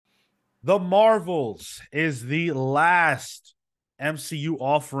The Marvels is the last MCU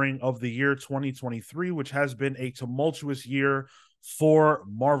offering of the year 2023, which has been a tumultuous year for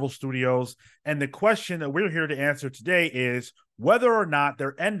Marvel Studios. And the question that we're here to answer today is whether or not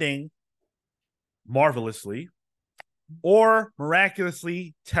they're ending marvelously or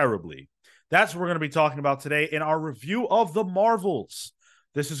miraculously terribly. That's what we're going to be talking about today in our review of The Marvels.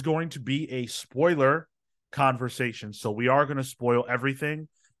 This is going to be a spoiler conversation, so we are going to spoil everything.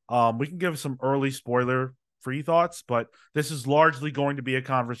 We can give some early spoiler free thoughts, but this is largely going to be a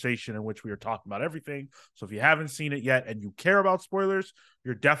conversation in which we are talking about everything. So if you haven't seen it yet and you care about spoilers,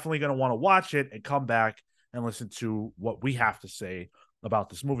 you're definitely going to want to watch it and come back and listen to what we have to say about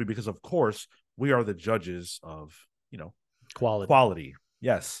this movie, because of course we are the judges of, quality.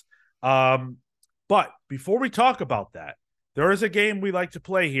 Yes. But before we talk about that, there is a game we like to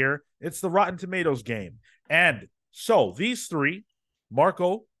play here. It's the Rotten Tomatoes game. And so these three,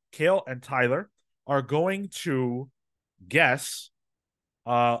 Marco, Kale, and Tyler, are going to guess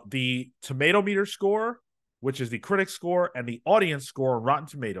the tomato meter score, which is the critic score, and the audience score on Rotten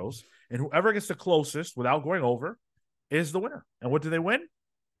Tomatoes. And whoever gets the closest without going over is the winner. And what do they win?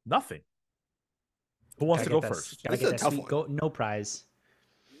 Nothing. Who wants to go first? Gotta This is get a that tough sweet one. goat, no prize.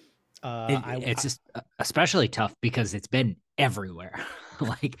 It's just especially tough because it's been everywhere.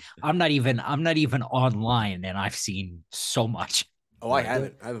 Like I'm not even online, and I've seen so much. Oh, I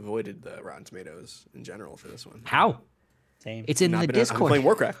haven't. I've avoided the Rotten Tomatoes in general for this one. How? Same. It's in the I've been Discord. playing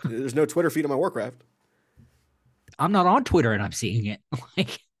Warcraft. There's no Twitter feed on my Warcraft. I'm not on Twitter, and I'm seeing it.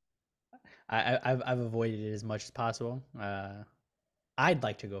 Like I've avoided it as much as possible. I'd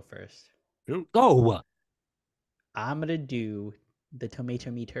like to go first. go. I'm gonna do the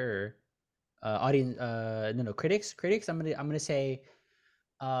tomato meter. Audience. No. Critics. I'm gonna say.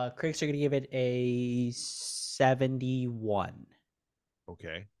 Critics are gonna give it a 71.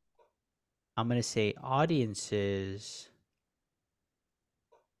 Okay. I'm gonna say audiences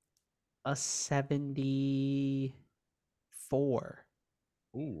a 74.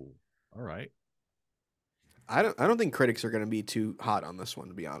 Ooh. All right. I don't think critics are going to be too hot on this one,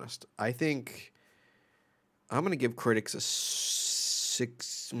 to be honest. I think I'm going to give critics a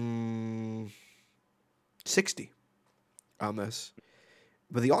 60 on this.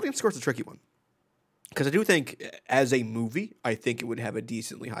 But the audience score is a tricky one. Because I do think, as a movie, I think it would have a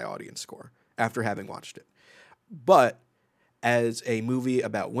decently high audience score after having watched it. But as a movie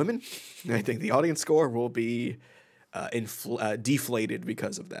about women, I think the audience score will be deflated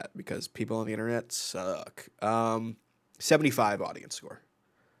because of that, because people on the internet suck. 75 audience score.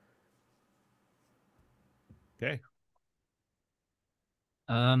 Okay.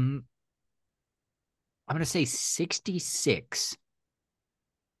 I'm gonna say 66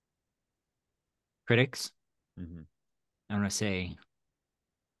 critics. Mm-hmm. I'm gonna say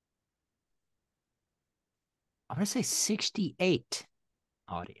 68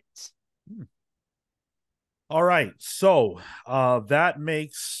 audience. All right. So that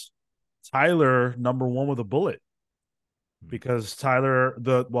makes Tyler number one with a bullet, because Tyler,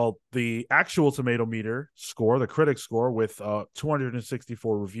 the actual tomato meter score, the critic score with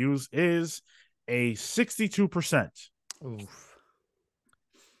 264 reviews is a 62%. Oof.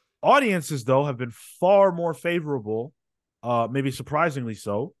 Audiences, though, have been far more favorable, maybe surprisingly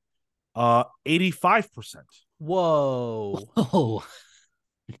so, 85%. Whoa. Oh,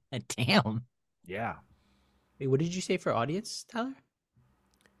 damn. Yeah. Wait, what did you say for audience, Tyler?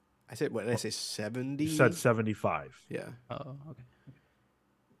 I said, what did I say, 70? You said 75. Yeah. Oh, okay.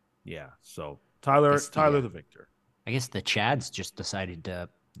 Yeah. So Tyler, Guess the victor. I guess the Chads just decided to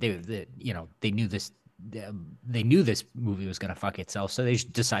they knew this movie was gonna fuck itself, so they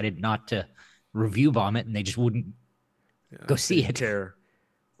just decided not to review bomb it, and they just wouldn't go see it. Care.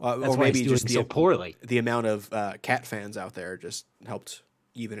 That's Or why maybe it's doing just so poorly. the amount of cat fans out there just helped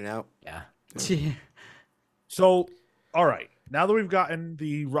even it out. Yeah. So, all right. Now that we've gotten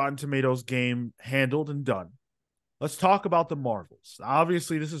the Rotten Tomatoes game handled and done, let's talk about the Marvels.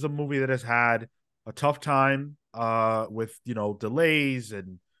 Obviously, this is a movie that has had a tough time with, delays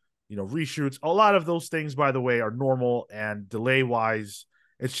and, reshoots. A lot of those things, by the way, are normal, and delay-wise,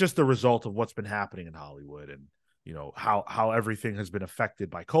 it's just the result of what's been happening in Hollywood and, how everything has been affected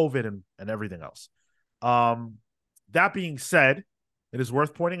by COVID and everything else. That being said, it is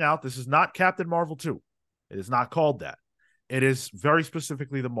worth pointing out this is not Captain Marvel 2. It is not called that. It is very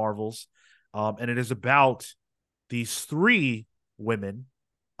specifically the Marvels, and it is about these three women.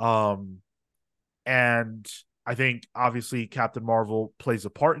 And I think obviously Captain Marvel plays a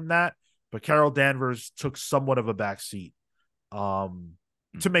part in that, but Carol Danvers took somewhat of a backseat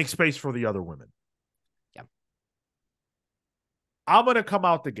to make space for the other women. Yeah. I'm going to come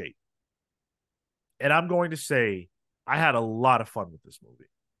out the gate. And I'm going to say I had a lot of fun with this movie.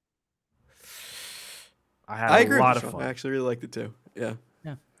 I had I a agree lot with of you, Sean. fun. I actually really liked it too. Yeah.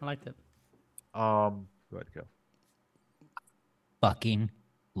 Yeah, I liked it. Go ahead, go. Fucking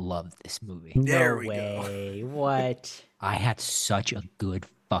love this movie. There No we go. way. What? I had such a good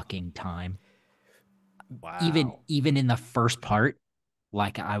fucking time. Wow. Even in the first part,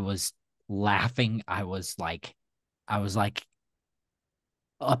 like I was laughing. I was like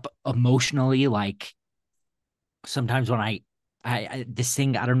up emotionally. Like sometimes when I this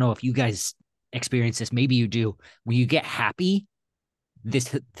thing, I don't know if you guys experience this. Maybe you do. When you get happy, this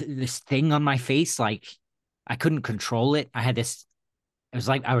thing on my face, like I couldn't control it. I had this. It was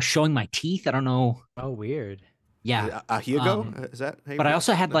like I was showing my teeth. I don't know. Oh, weird. Yeah. Ahigo? Is that how you But I pronounce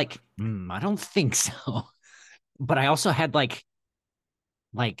also it? had No. like, I don't think so. But I also had like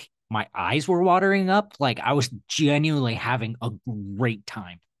my eyes were watering up. Like I was genuinely having a great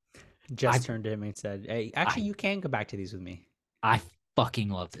time. Jess I turned to him and said, "Hey, actually, I you can go back to these with me." I fucking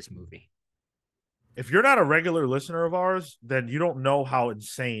love this movie. If you're not a regular listener of ours, then you don't know how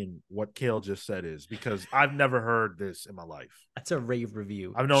insane what Kale just said is, because I've never heard this in my life. That's a rave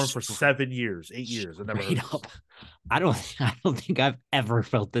review. I've known him for 7 years, 8 years. I've never heard Straight this. up. I don't think I've ever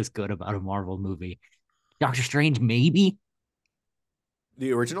felt this good about a Marvel movie. Doctor Strange, maybe?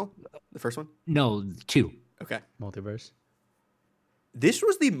 The original? The first one? No, two. Okay. Multiverse. This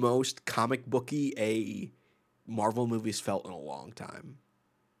was the most comic booky a Marvel movies felt in a long time.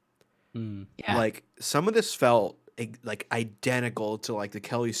 Hmm. Yeah. Like some of this felt like identical to like the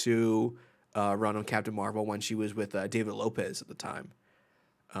Kelly Sue run on Captain Marvel when she was with David Lopez at the time.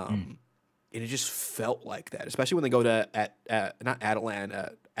 And it just felt like that, especially when they go to not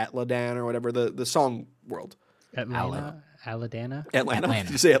Atladan or whatever the song world. Atlanta? Aladana? Atlanta. Atlanta.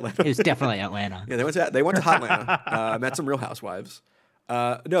 Did you say Atlanta? It was definitely Atlanta. Yeah, they went to Hotlanta. Met some Real Housewives.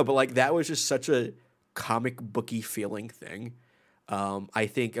 No, but like that was just such a comic booky feeling thing. I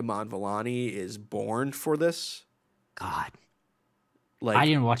think Iman Vellani is born for this. God. Like, I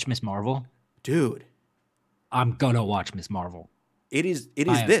didn't watch Miss Marvel. dude, I'm gonna watch Miss Marvel. it is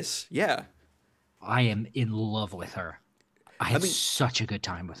I- this. Yeah, I am in love with her. I had mean- such a good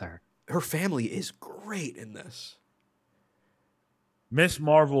time with her. her family is great in this. Miss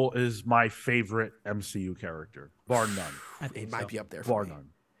Marvel is my favorite MCU character, bar none. I It think might so. be up there Bar for me.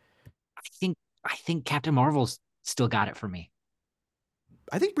 none. I think Captain Marvel's still got it for me.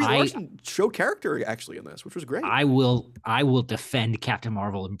 I think Brie Larson showed character actually in this, which was great. I will defend Captain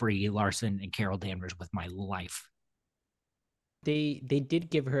Marvel and Brie Larson and Carol Danvers with my life. They did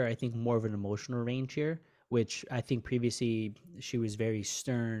give her, I think, more of an emotional range here, which I think previously she was very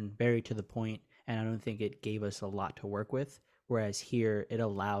stern, very to the point, and I don't think it gave us a lot to work with. Whereas here, it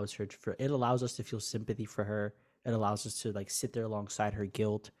allows us to feel sympathy for her. It allows us to like sit there alongside her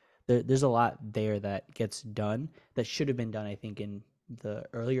guilt. There's a lot there that gets done that should have been done, I think, in the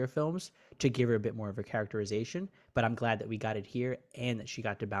earlier films to give her a bit more of a characterization. But I'm glad that we got it here and that she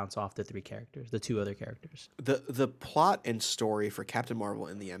got to bounce off the two other characters. The plot and story for Captain Marvel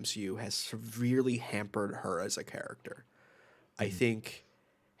in the MCU has severely hampered her as a character. I think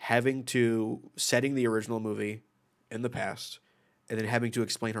setting the original movie in the past and then having to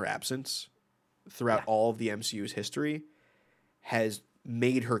explain her absence throughout all of the MCU's history has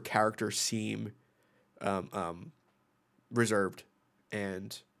made her character seem reserved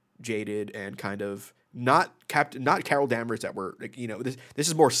and jaded and kind of not Carol Danvers that were like, this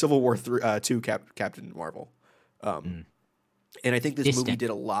is more Civil War 2 Captain Marvel. And I think this movie did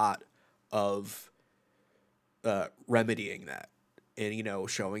a lot of remedying that and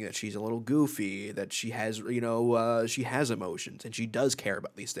showing that she's a little goofy, that she has she has emotions and she does care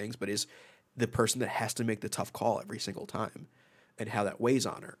about these things, but is the person that has to make the tough call every single time and how that weighs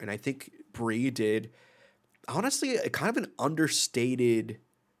on her. And I think Brie did honestly kind of an understated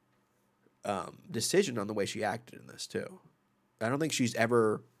decision on the way she acted in this too. I don't think she's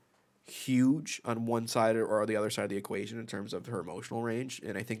ever huge on one side or the other side of the equation in terms of her emotional range,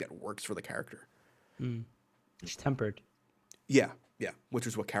 and I think that works for the character. She's tempered. Yeah, which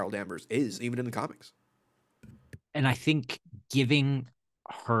is what Carol Danvers is, even in the comics. And I think giving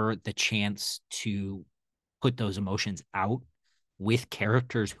her the chance to put those emotions out with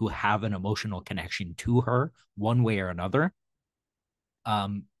characters who have an emotional connection to her one way or another,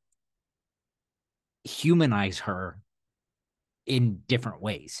 humanize her in different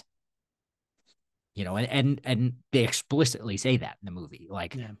ways. And they explicitly say that in the movie.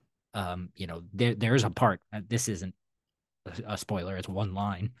 Like, there's a part, this isn't a spoiler, it's one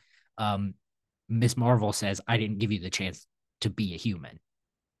line. Miss Marvel says, "I didn't give you the chance to be a human."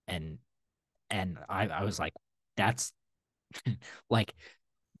 And I was like, that's like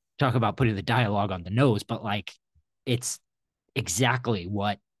talk about putting the dialogue on the nose, but like it's exactly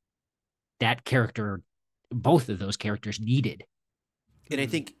what that character, both of those characters needed. And I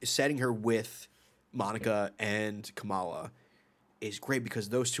think setting her with Monica and Kamala is great because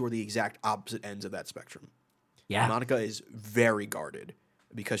those two are the exact opposite ends of that spectrum. Yeah. Monica is very guarded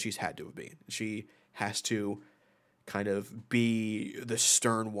because she's had to have been. She has to kind of be the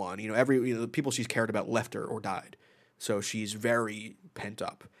stern one. The people she's cared about left her or died. So she's very pent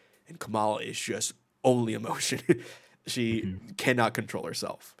up. And Kamala is just only emotion. She cannot control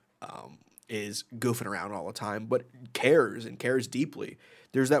herself. Is goofing around all the time, but cares and cares deeply.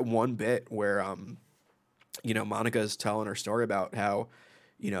 There's that one bit where, Monica's telling her story about how,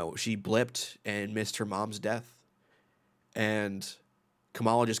 she blipped and missed her mom's death. And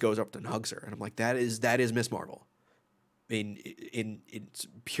Kamala just goes up and hugs her. And I'm like, that is Miss Marvel in its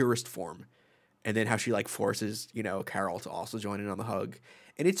purest form. And then how she like forces, Carol to also join in on the hug.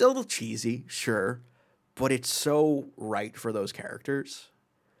 And it's a little cheesy, sure, but it's so right for those characters.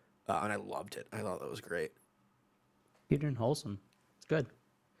 And I loved it. I thought that was great. Cute and wholesome. It's good.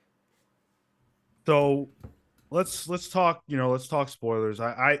 So let's talk, let's talk spoilers.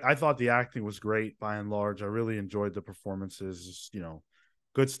 I thought the acting was great by and large. I really enjoyed the performances,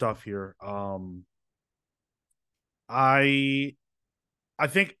 good stuff here. I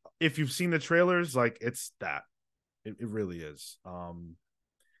think if you've seen the trailers, like it's that. It really is.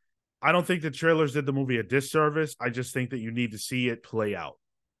 I don't think the trailers did the movie a disservice. I just think that you need to see it play out.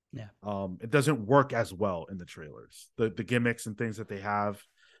 Yeah. It doesn't work as well in the trailers. The gimmicks and things that they have,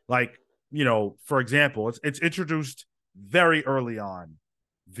 like, for example, it's introduced very early on,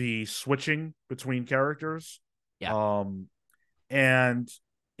 the switching between characters. Yeah. And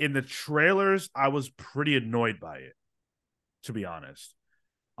in the trailers, I was pretty annoyed by it, to be honest.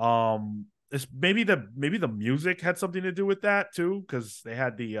 It's maybe the music had something to do with that too, because they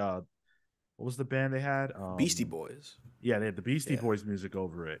had the what was the band they had? Beastie Boys. Yeah, they had the Beastie Boys music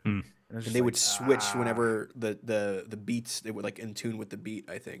over it. Mm. And they would switch whenever the beats, they were like in tune with the beat,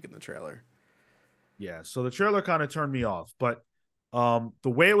 I think, in the trailer. Yeah, so the trailer kind of turned me off, but the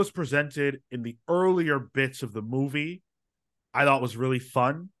way it was presented in the earlier bits of the movie, I thought was really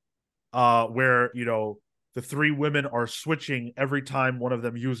fun. Where, the three women are switching every time one of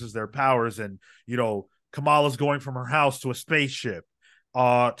them uses their powers, and, Kamala's going from her house to a spaceship,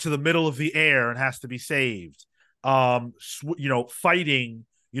 to the middle of the air and has to be saved. Fighting,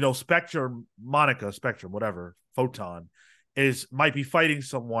 Spectrum, whatever, Photon might be fighting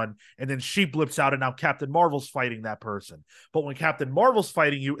someone, and then she blips out, and now Captain Marvel's fighting that person. But when Captain Marvel's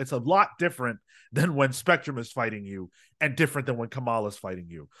fighting you, it's a lot different than when Spectrum is fighting you, and different than when Kamala's fighting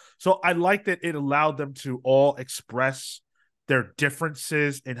you. So I like that it allowed them to all express their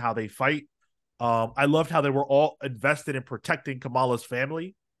differences in how they fight. I loved how they were all invested in protecting Kamala's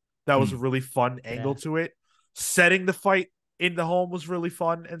family. That was a really fun angle to it. Setting the fight in the home was really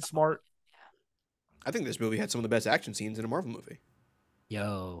fun and smart. I think this movie had some of the best action scenes in a Marvel movie.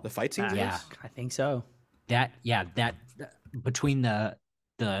 Yo. The fight scenes? Yeah. I think so. That between the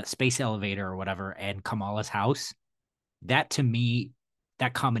space elevator or whatever and Kamala's house, that to me,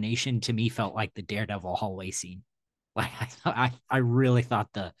 that combination to me felt like the Daredevil hallway scene. Like I really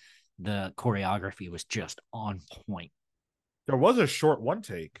thought the choreography was just on point. There was a short one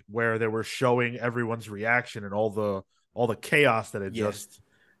take where they were showing everyone's reaction and all the chaos that had just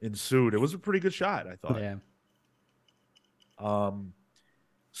ensued. It was a pretty good shot, I thought. Yeah.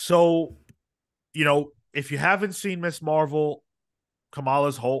 So, if you haven't seen Miss Marvel,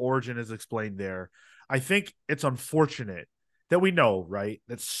 Kamala's whole origin is explained there. I think it's unfortunate that we know, right,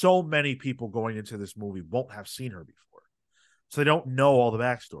 that so many people going into this movie won't have seen her before. So they don't know all the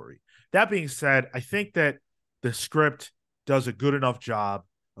backstory. That being said, I think that the script does a good enough job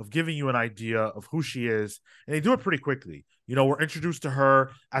of giving you an idea of who she is, and they do it pretty quickly. We're introduced to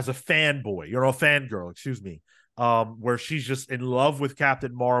her as a fanboy, a fangirl, excuse me, where she's just in love with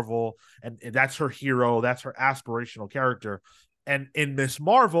Captain Marvel, and that's her hero, that's her aspirational character. And in Miss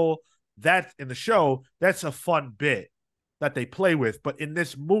Marvel, that in the show, that's a fun bit that they play with. But in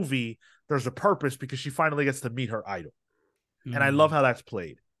this movie, there's a purpose because she finally gets to meet her idol. And I love how that's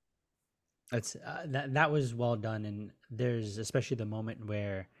played. That's that was well done, and there's especially the moment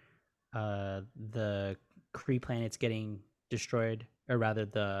where the Kree planet's getting destroyed, or rather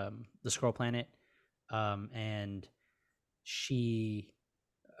the Skrull planet, and she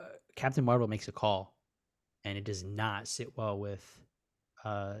Captain Marvel makes a call, and it does not sit well with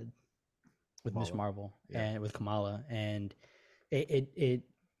Miss Marvel and with Kamala, and it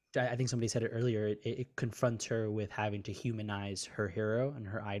I think somebody said it earlier. It confronts her with having to humanize her hero and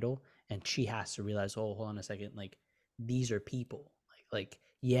her idol, and she has to realize, oh, hold on a second, like these are people, like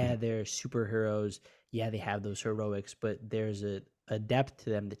yeah, they're superheroes. Yeah, they have those heroics, but there's a depth to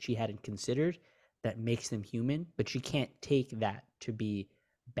them that she hadn't considered that makes them human. But she can't take that to be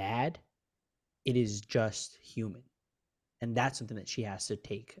bad. It is just human. And that's something that she has to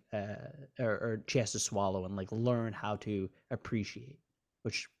take or she has to swallow and like learn how to appreciate,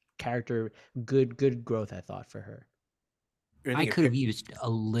 which character good growth I thought for her. I could have used a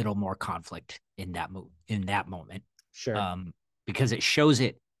little more conflict in that moment. Sure. Because it shows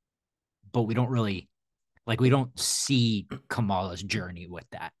it, but we don't really we don't see Kamala's journey with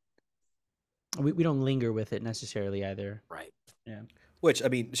that. We don't linger with it necessarily either. Right. Yeah. Which, I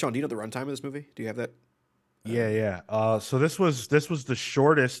mean, Sean, do you know the runtime of this movie? Do you have that? Yeah. So this was the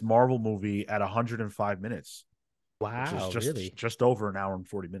shortest Marvel movie at 105 minutes. Wow, which is really? just over an hour and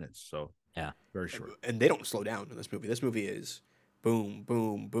 40 minutes. So yeah, very short. And they don't slow down in this movie. This movie is boom,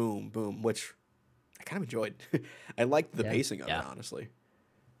 boom, boom, boom, which I kind of enjoyed. I liked the pacing of it, honestly.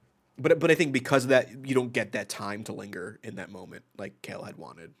 But I think because of that, you don't get that time to linger in that moment like Kale had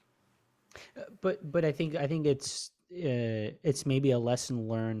wanted. But I think it's maybe a lesson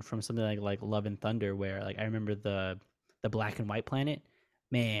learned from something like Love and Thunder, where like I remember the black and white planet.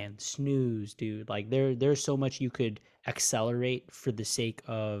 Man, snooze, dude. Like there's so much you could accelerate for the sake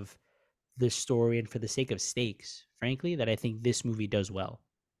of the story and for the sake of stakes, frankly, that I think this movie does well.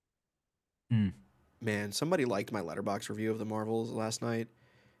 Man, somebody liked my Letterboxd review of the Marvels last night,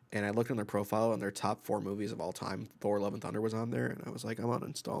 and I looked on their profile and their top 4 movies of all time, Thor: Love and Thunder was on there, and I was like, I'm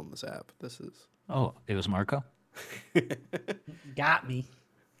uninstalling this app. This is it was Marco. Got me.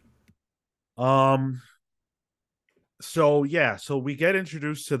 So we get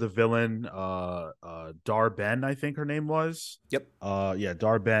introduced to the villain, Dar-Benn, I think her name was. Yep.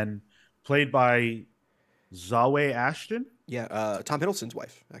 Dar-Benn, played by Zawe Ashton. Yeah, Tom Hiddleston's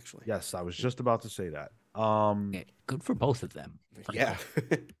wife, actually. Yes, I was just about to say that. Good for both of them. Yeah.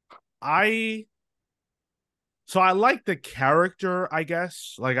 I like the character, I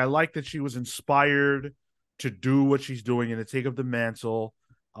guess. Like, I like that she was inspired to do what she's doing and to take up the mantle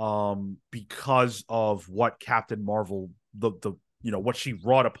because of what Captain Marvel, the what she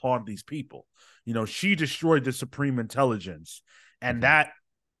wrought upon these people. She destroyed the Supreme Intelligence, and that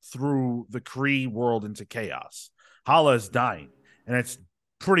threw the Kree world into chaos. Hala is dying, and it's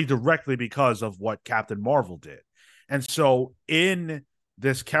pretty directly because of what Captain Marvel did. And so in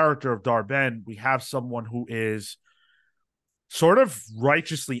this character of Dar-Benn, we have someone who is sort of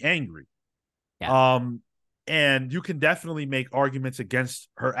righteously angry. Yeah. And you can definitely make arguments against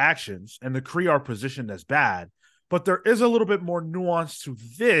her actions, and the Kree are positioned as bad, but there is a little bit more nuance to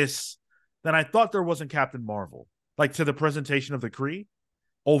this than I thought there was in Captain Marvel, like to the presentation of the Kree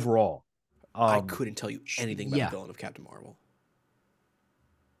overall. I couldn't tell you anything about the villain of Captain Marvel.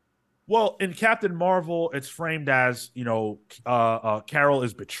 Well, in Captain Marvel, it's framed as, Carol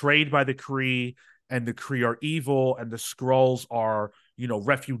is betrayed by the Kree, and the Kree are evil, and the Skrulls are,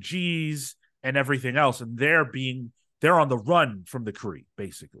 refugees and everything else. And they're on the run from the Kree,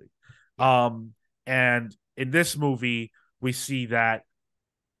 basically. And in this movie, we see that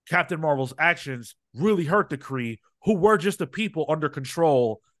Captain Marvel's actions really hurt the Kree, who were just a people under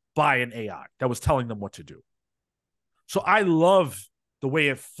control by an AI that was telling them what to do. So I love the way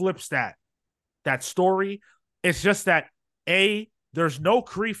it flips that story. It's just that there's no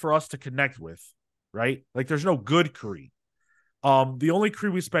Kree for us to connect with, right? Like, there's no good Kree. The only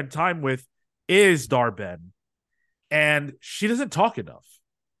Kree we spend time with is Dar-Benn, and she doesn't talk enough.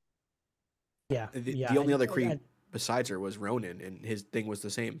 Yeah. The only other Kree besides her was Ronan, and his thing was the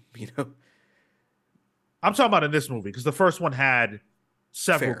same, I'm talking about in this movie, because the first one had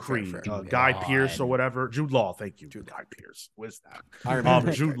several Kree. fair. Guy Pearce or whatever. Jude Law, thank you. Guy Pearce. What is that? I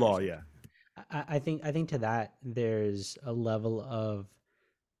remember Jude Law, yeah. I think to that there's a level of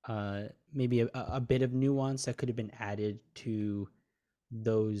maybe a bit of nuance that could have been added to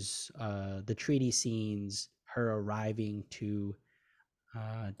those the treaty scenes, her arriving to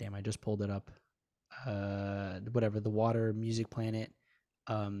damn, I just pulled it up. Whatever, the water music planet.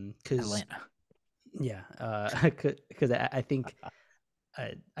 Cause Atlanta. Yeah, because I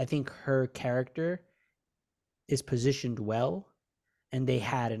think her character is positioned well, and they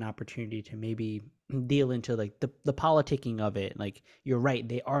had an opportunity to maybe deal into like the politicking of it. Like, you're right,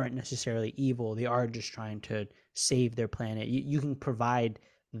 they aren't necessarily evil, they are just trying to save their planet. You can provide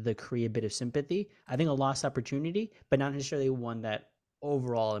the Kree a bit of sympathy. I think a lost opportunity, but not necessarily one that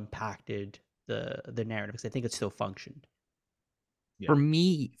overall impacted the narrative, because I think it still functioned. Yeah. For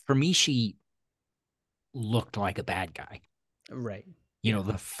me, she looked like a bad guy. Right.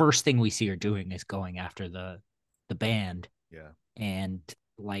 The first thing we see her doing is going after the band. Yeah. And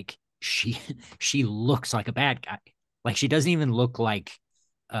like she looks like a bad guy. Like, she doesn't even look like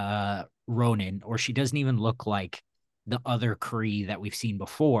Ronin, or she doesn't even look like the other Kree that we've seen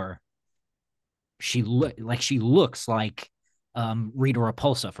before. She looks like Rita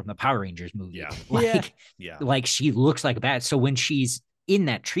Repulsa from the Power Rangers movie. Yeah. Like she looks like a bad. So when she's in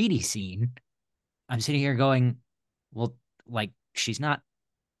that treaty scene, I'm sitting here going, well, like she's not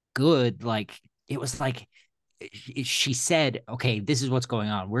good. Like it was like she said, okay, this is what's going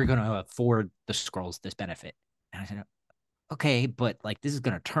on. We're going to afford the Skrulls this benefit. And I said, okay, but like this is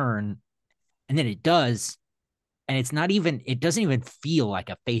going to turn. And then it does. And it doesn't even feel like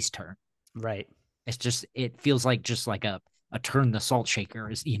a face turn. Right. It's just, it feels like just like a turn the salt shaker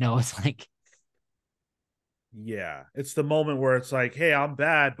is, it's like. Yeah. It's the moment where it's like, hey, I'm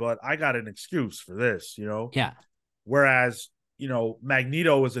bad, but I got an excuse for this, Yeah. Whereas,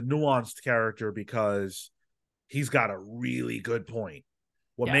 Magneto is a nuanced character because he's got a really good point.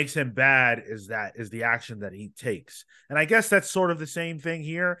 What makes him bad is the action that he takes. And I guess that's sort of the same thing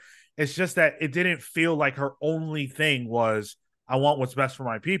here. It's just that it didn't feel like her only thing was, I want what's best for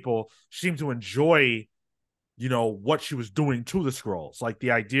my people. She seemed to enjoy, what she was doing to the Skrulls, like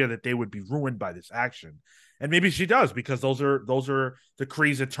the idea that they would be ruined by this action. And maybe she does, because those are the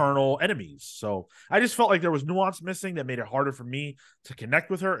Kree's eternal enemies. So I just felt like there was nuance missing that made it harder for me to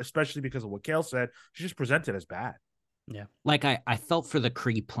connect with her, especially because of what Kale said. She just presented as bad. Yeah. Like I felt for the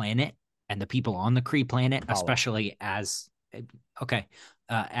Kree planet and the people on the Kree planet, especially as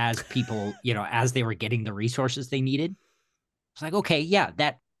people, as they were getting the resources they needed. It's like, okay, yeah,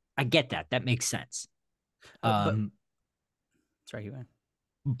 that I get that. That makes sense. Sorry, man.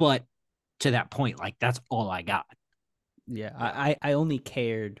 But to that point, like that's all I got. Yeah, I only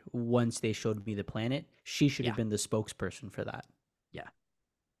cared once they showed me the planet. She should have been the spokesperson for that. Yeah.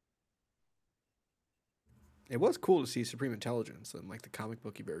 It was cool to see Supreme Intelligence in like the comic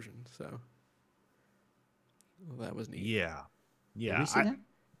booky version. So that was neat. Yeah. Did we see that?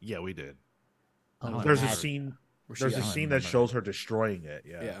 Yeah, we did. Oh, There's a that- scene. Where There's a got- scene that shows her destroying it.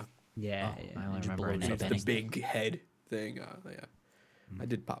 Yeah. Yeah. Yeah, Oh, yeah. I only just remember blowing it it It's up. the Anything. big head thing. Yeah. I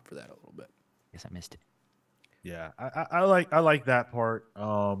did pop for that a little bit. Guess I missed it. Yeah. I like that part.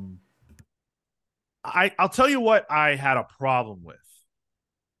 I'll tell you what I had a problem with.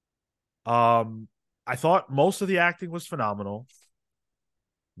 I thought most of the acting was phenomenal.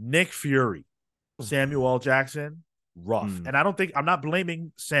 Nick Fury, Samuel L. Jackson, rough. And I'm not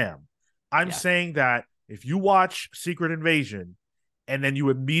blaming Sam. I'm saying that if you watch Secret Invasion and then you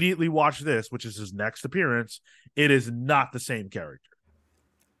immediately watch this, which is his next appearance, it is not the same character.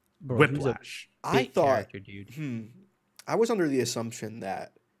 Bro, he was a Whiplash. I big thought, character, dude. I was under the assumption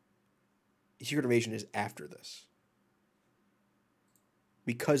that Secret Invasion is after this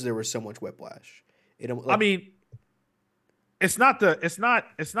because there was so much whiplash. I mean, it's not that. It's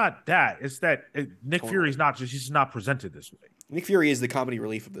that Nick Fury's he's just not presented this way. Nick Fury is the comedy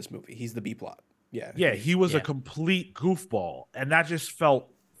relief of this movie. He's the B plot. Yeah. Yeah, he was a complete goofball, and that just felt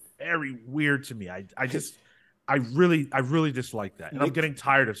very weird to me. I really dislike that, and I'm getting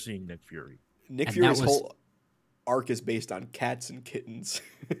tired of seeing Nick Fury. Nick And Fury's that was- whole arc is based on cats and kittens.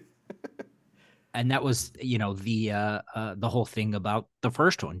 And that was, the whole thing about the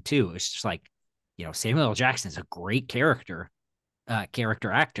first one too. It's just like, Samuel L. Jackson is a great character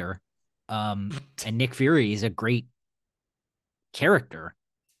actor. And Nick Fury is a great character,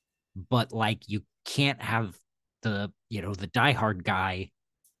 but like you can't have the diehard guy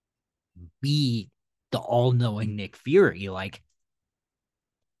be the all-knowing Nick Fury. Like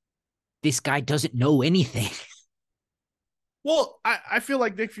this guy doesn't know anything. Well, I feel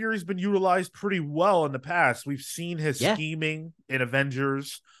like Nick Fury's been utilized pretty well in the past. We've seen his scheming in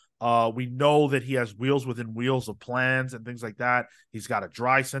Avengers. We know that he has wheels within wheels of plans and things like that. He's got a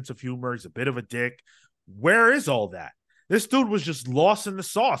dry sense of humor. He's a bit of a dick. Where is all that? This dude was just lost in the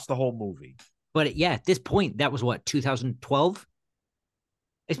sauce the whole movie. But yeah, at this point, that was what, 2012?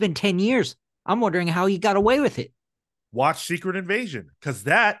 It's been 10 years. I'm wondering how he got away with it. Watch Secret Invasion, because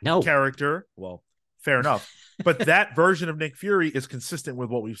that character, well, fair enough, but that version of Nick Fury is consistent with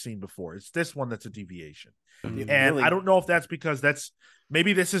what we've seen before. It's this one that's a deviation. And really, I don't know if that's because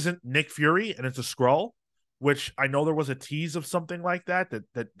maybe this isn't Nick Fury and it's a Skrull, which I know there was a tease of something like that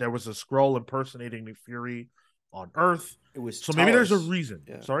there was a Skrull impersonating Nick Fury on Earth. It was so Talos. Maybe there's a reason.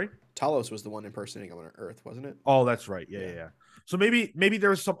 Yeah. Sorry? Talos was the one impersonating him on Earth, wasn't it? Oh, that's right. Yeah. So maybe there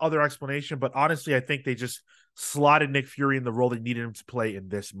was some other explanation, but honestly, I think they just slotted Nick Fury in the role they needed him to play in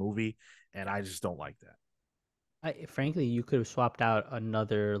this movie, and I just don't like that. Frankly, you could have swapped out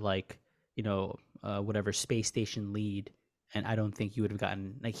another whatever space station lead, and I don't think you would have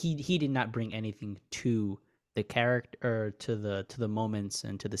gotten he did not bring anything to the character or to the moments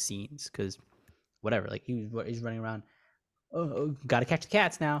and to the scenes, because whatever, he's running around Gotta catch the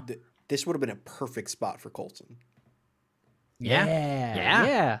cats now. This would have been a perfect spot for Coulson. Yeah. Yeah.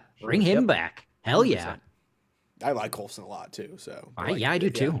 Yeah. Bring him Yep. back. Hell yeah. 100%. I like Coulson a lot too. So I do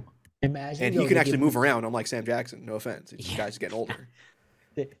too. Imagine, And he can actually move around, unlike Sam Jackson. No offense, this guy's getting older.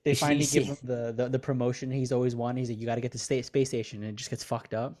 They finally see- give him the promotion he's always wanted. He's like, you got to get to space station, and it just gets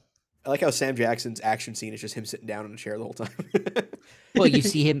fucked up. I like how Sam Jackson's action scene is just him sitting down in a chair the whole time. Well, you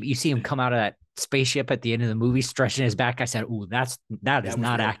see him come out of that spaceship at the end of the movie, stretching his back. I said, "Ooh, that is was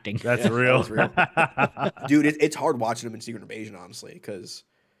not real. acting." That's Yeah, that real. was real. Dude, it's hard watching him in Secret Invasion, honestly, because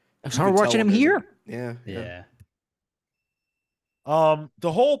It's hard watching him here. Yeah.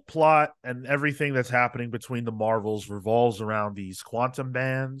 The whole plot and everything that's happening between the Marvels revolves around these quantum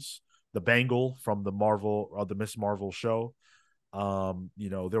bands, the Bangle from the Miss Marvel show.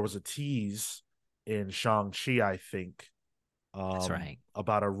 There was a tease in Shang-Chi, I think. That's right.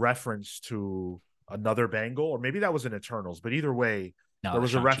 About a reference to another Bangle, or maybe that was in Eternals, but either way, No, there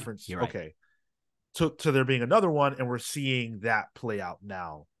was a Shang-Chi. reference. You're right. Okay. To there being another one, and we're seeing that play out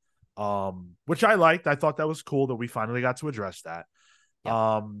now. Which I liked. I thought that was cool that we finally got to address that.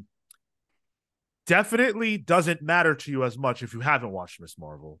 Yep. Definitely doesn't matter to you as much if you haven't watched Miss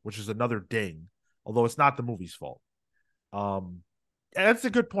Marvel, which is another ding, although it's not the movie's fault. That's a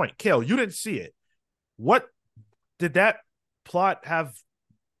good point. Kale, you didn't see it. What did that plot have?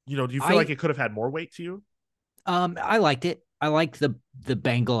 Do you feel like it could have had more weight to you? I liked it. I liked the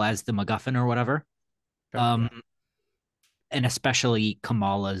Bangle as the MacGuffin or whatever. And especially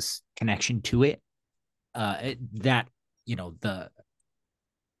Kamala's connection to it.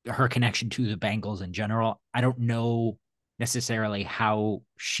 Her connection to the Bangles in general. I don't know necessarily how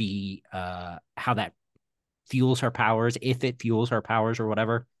that fuels her powers, if it fuels her powers or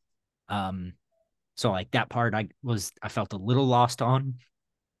whatever. So like that part I felt a little lost on,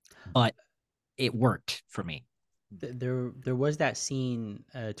 but it worked for me. There was that scene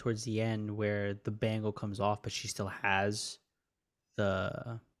towards the end where the bangle comes off, but she still has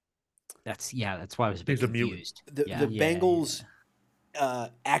the. That's why I was a bit She's a mutant. confused. The Bangles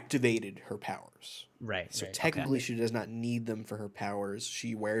activated her powers. Right. So right. technically, she does not need them for her powers.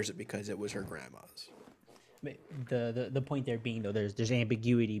 She wears it because it was her grandma's. The point there being though, there's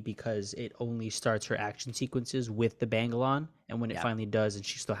ambiguity because it only starts her action sequences with the bangle on, and when it finally does, and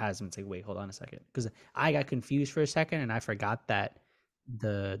she still has them, it's like, wait, hold on a second, because I got confused for a second and I forgot that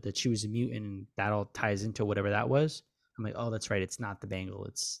that she was a mutant, and that all ties into whatever that was. I'm like, oh, that's right, it's not the bangle,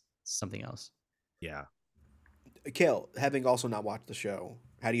 it's something else. Yeah. Kale, having also not watched the show,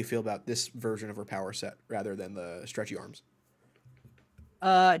 how do you feel about this version of her power set rather than the stretchy arms?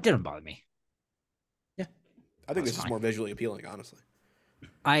 It didn't bother me. I think That's this fine. is more visually appealing, honestly.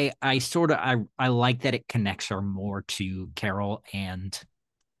 I like that it connects her more to Carol and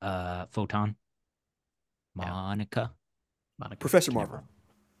Photon. Monica. Professor Marvel.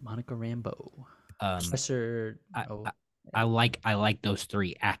 Monica Rambeau. Um, Professor. I like those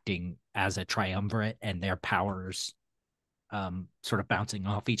three acting as a triumvirate and their powers sort of bouncing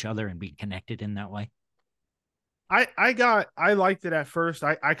off each other and being connected in that way. I liked it at first.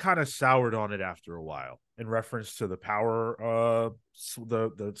 I kind of soured on it after a while in reference to the power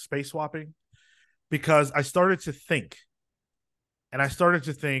the space swapping, because I started to think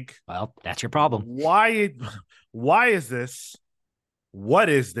Well, that's your problem. why is this? What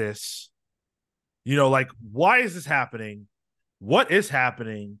is this? Why is this happening? What is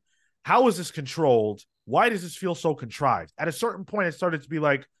happening? How is this controlled? Why does this feel so contrived? At a certain point, it started to be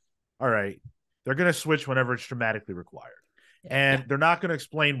like, all right, they're going to switch whenever it's dramatically required. And they're not going to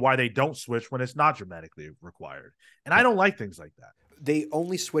explain why they don't switch when it's not dramatically required. And I don't like things like that. They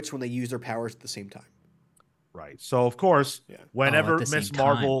only switch when they use their powers at the same time. Right. So, of course, whenever at the Miss same time,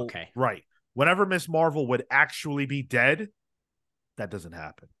 Marvel, okay. right, whenever Miss Marvel would actually be dead, that doesn't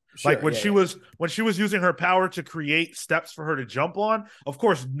happen. Like when she was using her power to create steps for her to jump on, of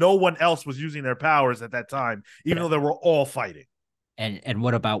course, no one else was using their powers at that time, even though they were all fighting. And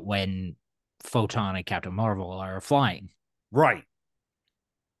what about when Photon and Captain Marvel are flying? Right.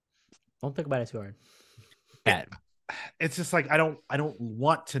 Don't think about it too hard. That It's just like I don't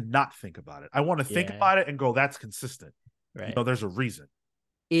want to not think about it. I want to think about it and go, that's consistent. Right. There's a reason.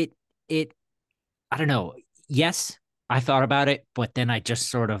 it I don't know. Yes, I thought about it, but then I just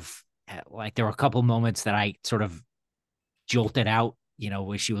sort of like there were a couple moments that I sort of jolted out,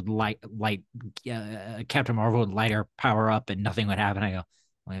 where she would light Captain Marvel would light her power up and nothing would happen. I go,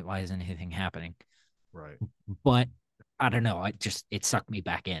 why isn't anything happening? Right. But I don't know. It sucked me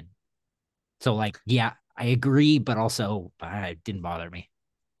back in. So I agree, but also it didn't bother me.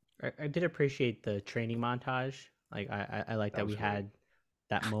 I did appreciate the training montage. Like I like that we had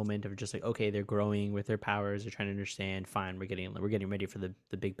that moment of just like, okay, they're growing with their powers, they're trying to understand. Fine, we're getting ready for the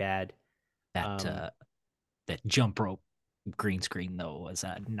big bad. That that jump rope green screen though was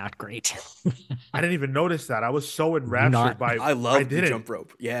not great. I didn't even notice that. I was so Not- enraptured by. I love the didn't. jump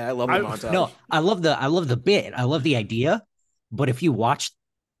rope. Yeah, I love the I- montage. No, I love the bit. I love the idea. But if you watch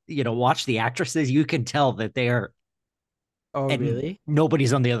the actresses, you can tell that they are, Oh, and really?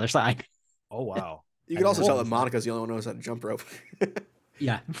 nobody's on the other side. Oh wow. You can also Well, tell that Monica's the only one who knows how to jump rope.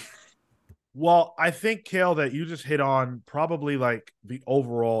 Yeah. Well, I think, Kale, that you just hit on probably like the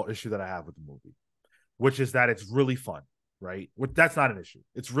overall issue that I have with the movie, which is that it's really fun, right? That's not an issue.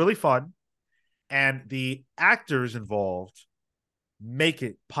 It's really fun. And the actors involved make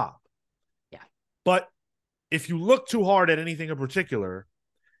it pop. Yeah. But if you look too hard at anything in particular,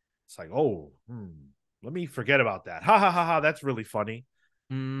 it's like, oh, let me forget about that. Ha ha ha ha. That's really funny.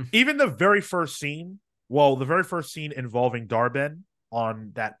 Even the very first scene, involving Darben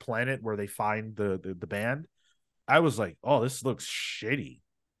on that planet where they find the band, I was like, oh, this looks shitty.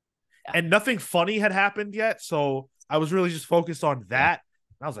 Yeah. And nothing funny had happened yet, so I was really just focused on that.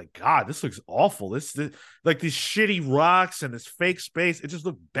 And I was like, God, this looks awful. This like these shitty rocks and this fake space. It just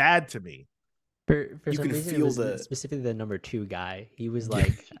looked bad to me. For You some can reason, feel it was the- specifically the number 2 guy. He was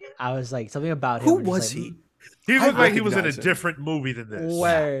like, I was like, something about him. Who was just was like, he? He I looked like he was in a recognize him. different movie than this.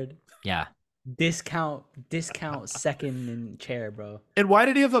 Word. Yeah. Discount second in chair, bro. And why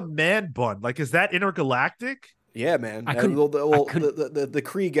did he have a man bun? Like, is that intergalactic? Yeah, man. I couldn't- The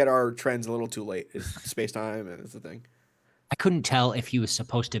Kree get our trends a little too late. It's space time, and it's the thing. I couldn't tell if he was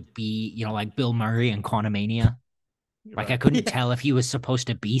supposed to be, like Bill Murray in Quantumania. Like I couldn't tell if he was supposed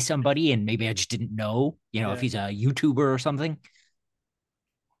to be somebody, and maybe I just didn't know, if he's a YouTuber or something.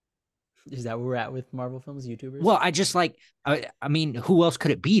 Is that where we're at with Marvel films, YouTubers? Well, I just like, I mean, who else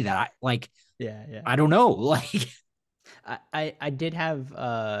could it be that yeah. I don't know. Like, I did have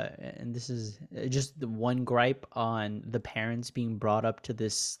and this is just the one gripe on the parents being brought up to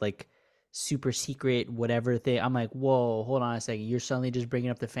this like super secret whatever thing. I'm like, whoa, hold on a second. You're suddenly just bringing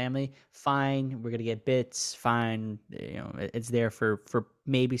up the family. Fine, we're gonna get bits. Fine, it's there for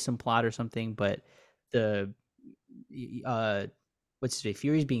maybe some plot or something. But the what's today?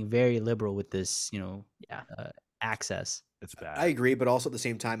 Fury's being very liberal with this, access. It's bad. I agree, but also at the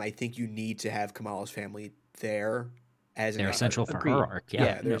same time, I think you need to have Kamala's family there as they're an essential for Agreed. her arc. Yeah,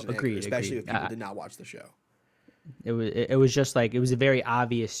 Yeah. there's no, an anchor, agreed, especially agreed. if people did not watch the show. It was just like it was a very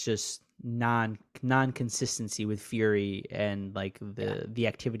obvious just non consistency with Fury and like the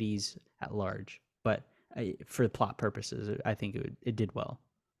activities at large. But for plot purposes, I think it did well.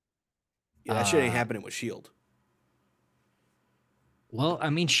 Yeah, that shit ain't happening with Shield. Well,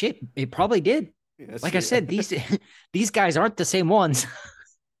 I mean, shit, it probably did. Yeah, that's Like true. I said, these guys aren't the same ones.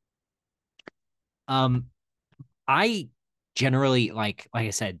 I generally like I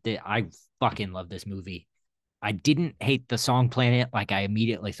said, I fucking love this movie. I didn't hate the song Planet like I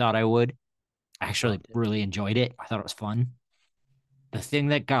immediately thought I would. I actually really enjoyed it. I thought it was fun. The thing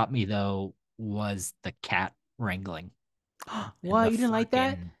that got me though was the cat wrangling. Why you didn't like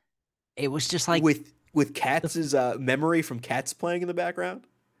that? It was just like with Katz's memory from Cats playing in the background.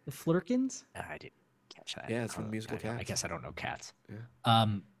 The Flurkins? I didn't catch that. Yeah, it's from the musical I Cats. guess I don't know Cats. Yeah.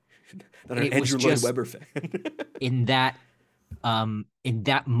 It Not an was Andrew Lloyd just- Webber fan. in that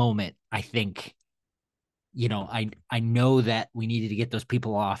moment, I think, I know that we needed to get those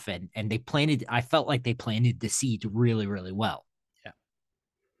people off and I felt like they planted the seed really, really well. Yeah.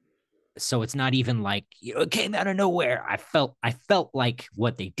 So it's not even like, it came out of nowhere. I felt like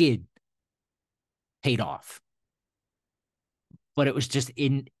what they did paid off. But it was just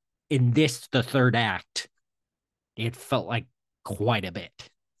in this, the third act, it felt like quite a bit.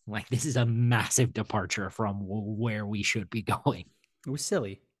 Like this is a massive departure from where we should be going. It was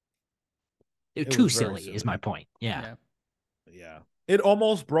silly. Too was very silly is silly. my point. Yeah. Yeah. It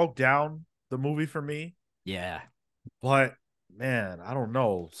almost broke down the movie for me, Yeah. but man, I don't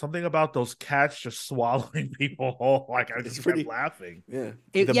know. Something about those cats just swallowing people whole. Like I It's just pretty- kept laughing. Yeah,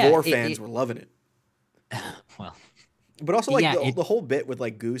 It- the yeah, Boar it- fans it- were loving it. Well, But also, like Yeah, the whole bit with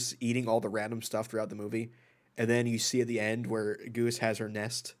like Goose eating all the random stuff throughout the movie, and then you see at the end where Goose has her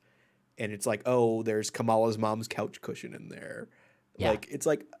nest, and it's like, oh, there's Kamala's mom's couch cushion in there. Yeah. Like it's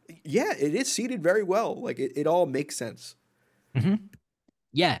like, yeah, it is seated very well. Like it all makes sense.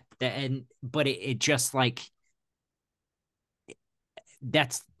 yeah. But it just like,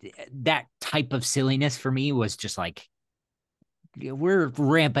 that type of silliness for me was just like, we're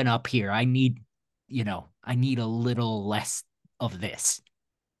ramping up here. I need a little less of this.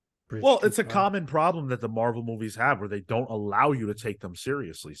 Bridge Well, too it's a far. common problem that the Marvel movies have where they don't allow you to take them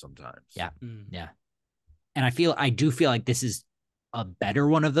seriously sometimes. Yeah. Mm. Yeah. And I do feel like this is a better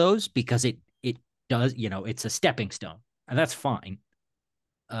one of those because it does, it's a stepping stone, and that's fine.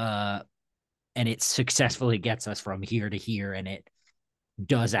 And it successfully gets us from here to here, and it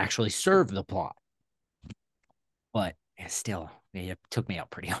does actually serve the plot. But it took me out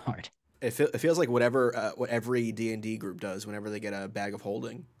pretty hard. It feels like what every D&D group does whenever they get a bag of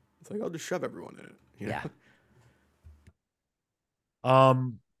holding. It's like, I'll just shove everyone in it. You know? Yeah.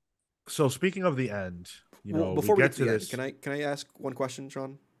 So speaking of the end, Before we get get to the this. end, can I ask one question,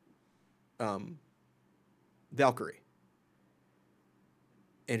 Sean? Valkyrie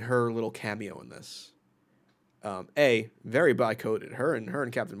in her little cameo in this. Very bi-coded. Her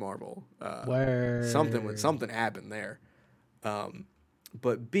and Captain Marvel. Something happened there.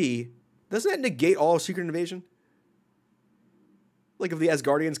 But B, doesn't that negate all Secret Invasion? Like if the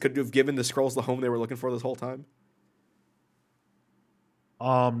Asgardians could have given the Skrulls the home they were looking for this whole time?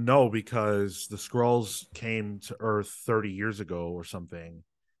 No, because the Skrulls came to Earth 30 years ago or something,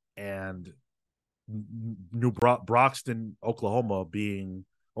 and New Broxton, Oklahoma, being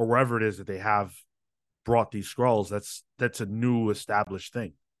or wherever it is that they have brought these Skrulls, that's a new established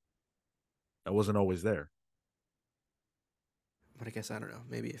thing that wasn't always there. But I guess I don't know.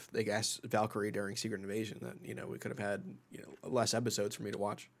 Maybe if they asked Valkyrie during Secret Invasion, then we could have had less episodes for me to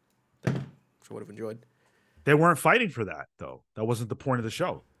watch, which I would have enjoyed. They weren't fighting for that though. That wasn't the point of the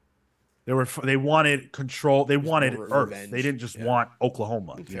show. They wanted control. They wanted Earth. Revenge. They didn't just want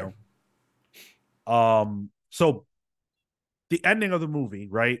Oklahoma. Fair. So the ending of the movie,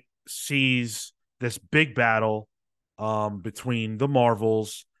 right, sees this big battle between the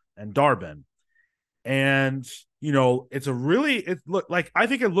Marvels and Dar-Benn. And it's a really it's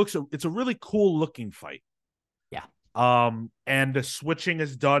a really cool looking fight. Yeah. And the switching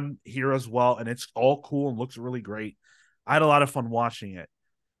is done here as well, and it's all cool and looks really great. I had a lot of fun watching it.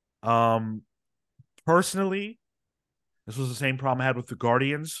 Personally, this was the same problem I had with the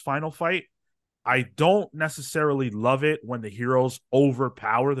Guardians final fight. I don't necessarily love it when the heroes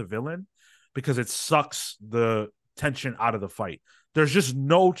overpower the villain because it sucks the tension out of the fight. There's just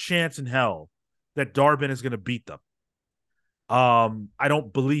no chance in hell that Dar-Benn is going to beat them. I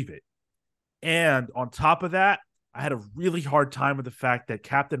don't believe it. And on top of that, I had a really hard time with the fact that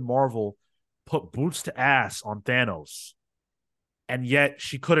Captain Marvel put boots to ass on Thanos, and yet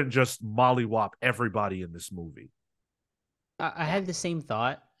she couldn't just mollywop everybody in this movie. I had the same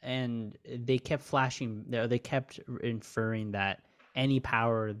thought, and they kept they kept inferring that any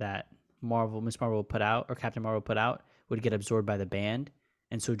power that Miss Marvel put out or Captain Marvel put out would get absorbed by the band,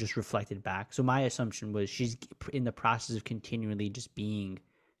 and so just reflected back. So my assumption was she's in the process of continually just being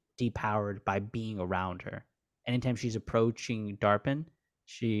depowered by being around her. Anytime she's approaching Dar-Benn,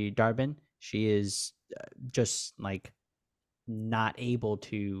 she is just like not able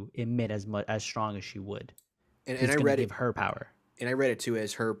to emit as strong as she would. And I read give her power. And I read it too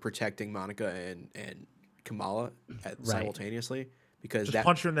as her protecting Monica and Kamala simultaneously because just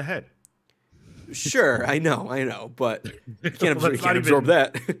punch her in the head. Sure, I know, but you can't absorb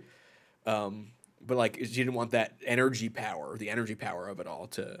that. But like, she didn't want that the energy power of it all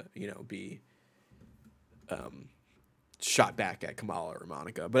to be shot back at Kamala or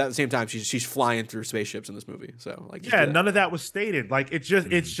Monica. But at the same time, she's flying through spaceships in this movie. So like, none of that was stated. Like it's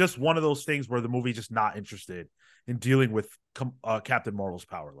just one of those things where the movie just not interested in dealing with Captain Marvel's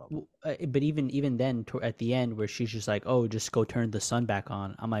power level. But even then, at the end, where she's just like, "Oh, just go turn the sun back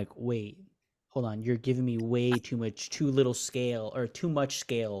on," I'm like, "Wait, hold on, you're giving me way too much scale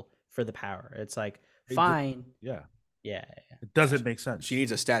for the power." It's like, fine, yeah, it doesn't make sense. She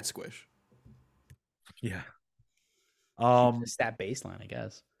needs a stat squish. Yeah, the stat baseline, I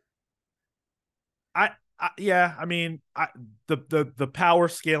guess. I mean, the power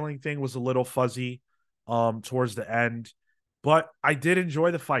scaling thing was a little fuzzy towards the end, but I did enjoy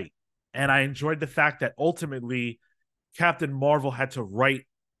the fight, and I enjoyed the fact that ultimately Captain Marvel had to right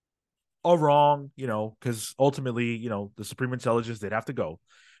a wrong, because ultimately, the Supreme Intelligence, they'd have to go,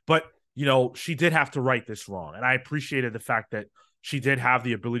 but she did have to right this wrong, and I appreciated the fact that she did have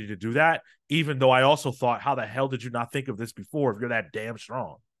the ability to do that, even though I also thought, how the hell did you not think of this before if you're that damn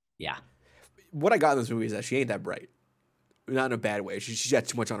strong? Yeah. What I got in this movie is that she ain't that bright. Not in a bad way. She's got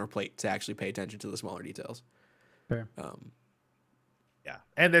too much on her plate to actually pay attention to the smaller details. Fair. Yeah.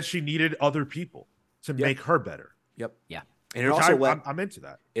 And that she needed other people to make her better. Yep. Yeah. And it also I'm into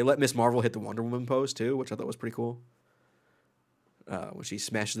that. It let Miss Marvel hit the Wonder Woman pose too, which I thought was pretty cool. When she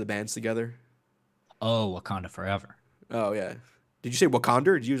smashes the bands together. Oh, Wakanda Forever. Oh yeah. Did you say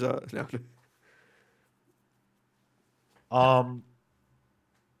Wakanda? Did you use no?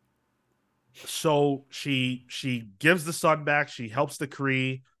 So she gives the sun back. She helps the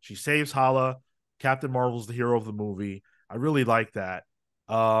Kree. She saves Hala. Captain Marvel's the hero of the movie. I really like that.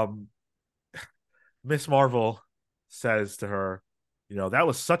 Um, Miss Marvel says to her, that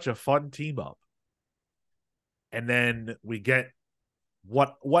was such a fun team up. And then we get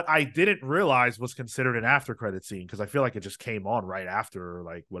what I didn't realize was considered an after credit scene, because I feel like it just came on right after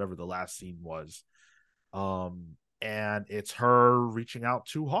like whatever the last scene was. And it's her reaching out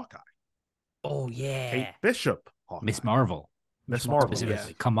to Hawkeye. Oh yeah, Kate Bishop, Hawkeye. Miss Marvel, Miss Marvel, specifically,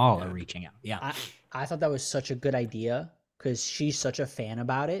 yes. Kamala Yeah. reaching out. Yeah, I thought that was such a good idea because she's such a fan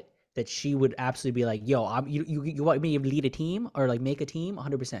about it that she would absolutely be like, "Yo, you want me to lead a team or like make a team?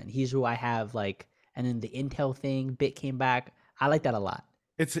 100%. He's who I have." Like, and then the Intel thing bit came back. I like that a lot.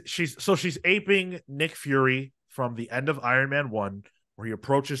 She's aping Nick Fury from the end of Iron Man 1, where he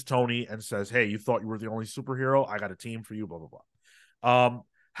approaches Tony and says, "Hey, you thought you were the only superhero? I got a team for you." Blah blah blah.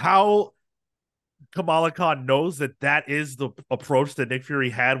 How Kamala Khan knows that is the approach that Nick Fury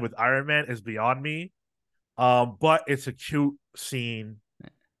had with Iron Man is beyond me. But it's a cute scene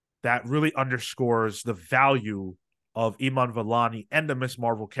that really underscores the value of Iman Vellani and the Miss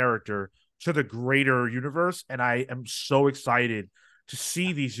Marvel character to the greater universe. And I am so excited to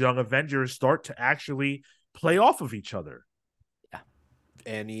see these young Avengers start to actually play off of each other.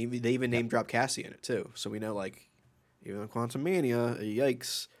 And they even name drop Cassie in it too. So we know, like, even Quantum Mania,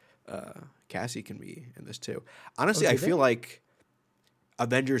 yikes, Cassie can be in this too. Honestly, I feel like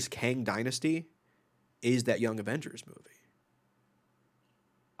Avengers Kang Dynasty is that Young Avengers movie.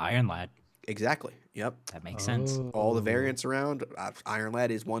 Iron Lad. Exactly. Yep. That makes sense. All the variants around. Iron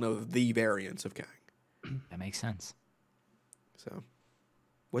Lad is one of the variants of Kang. That makes sense. So,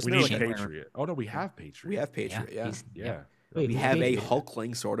 we need Patriot. Oh no, we have Patriot. We have Patriot. Yeah. Yeah. Wait, We have a Patriot?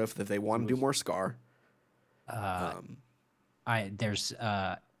 Hulkling sort of that they want to do more Scar. There's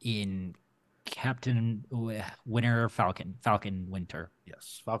in Captain Winter Falcon Winter.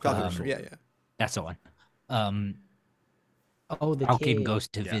 Yes, Falcon Winter. Yeah. That's the one. The Falcon kid. goes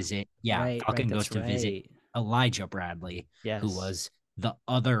to visit. Yeah, Right, Falcon right, goes that's to visit right. Elijah Bradley, Yes. who was the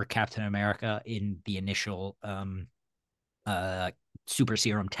other Captain America in the initial super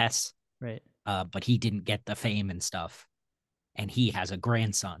serum tests. Right. But he didn't get the fame and stuff. And he has a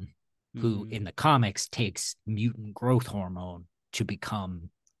grandson who, Mhm. in the comics, takes mutant growth hormone to become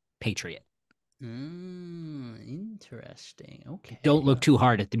Patriot. Interesting. Okay. Don't look too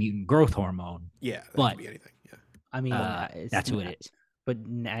hard at the mutant growth hormone. Yeah. That But- could be anything. Yeah. I mean, that's who it is. But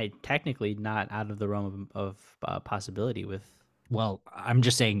technically not out of the realm of possibility with. Well, I'm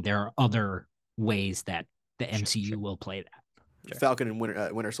just saying there are other ways that the MCU will play that. Sure. Falcon and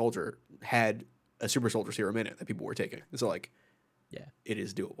Winter Soldier had a super soldier serum in it that people were taking. So, like, Yeah. it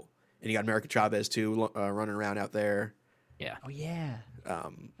is doable. And you got America Chavez too running around out there. Yeah. Oh yeah.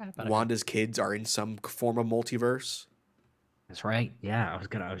 Wanda's kids are in some form of multiverse, That's right. Yeah, I was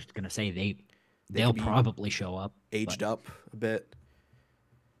gonna say they'll could be probably show up. aged up a bit.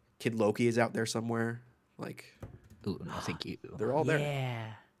 Kid Loki is out there somewhere. Like, Ooh, no, thank you. they're all there.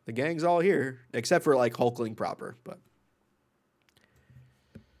 Yeah. The gang's all here, except for like Hulkling proper. But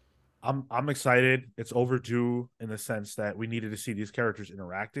I'm excited. It's overdue in the sense that we needed to see these characters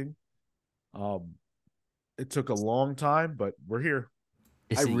interacting. It took a long time, but we're here.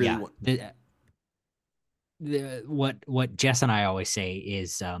 I really want- What Jess and I always say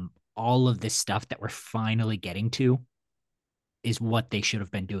is all of this stuff that we're finally getting to is what they should have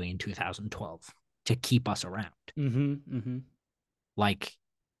been doing in 2012 to keep us around. Like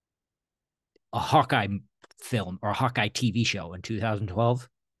a Hawkeye film or a Hawkeye TV show in 2012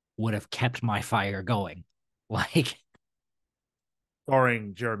 would have kept my fire going. Like,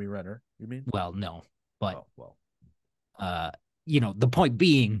 Starring Jeremy Renner, you mean? well, no, but well, the point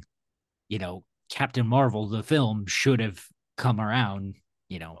being, Captain Marvel, the film, should have come around,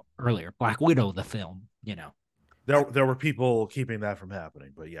 earlier. Black Widow, the film, there were people keeping that from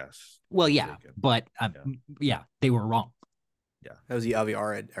happening, but yes. Well, yeah, but they were wrong. that was the Avi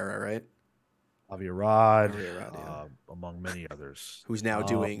Arad era, right? Avi Arad, Avi Arad, yeah. among many others. Who's now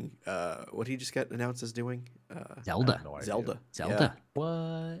doing what did he just get announced as doing? Zelda. I have no idea. Zelda.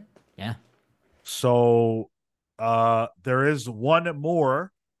 What? Yeah. So there is one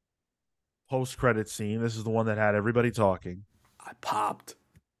more post-credit scene. This is the one that had everybody talking. I popped.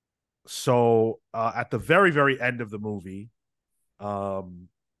 So at the very, very end of the movie,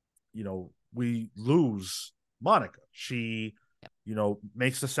 we lose Monica. She,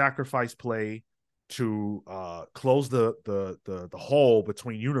 makes the sacrifice play to close the hole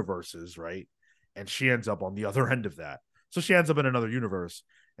between universes, right? And she ends up on the other end of that. So she ends up in another universe,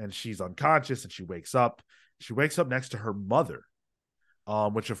 and she's unconscious, and she wakes up. She wakes up next to her mother,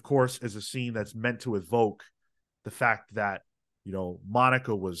 which of course is a scene that's meant to evoke the fact that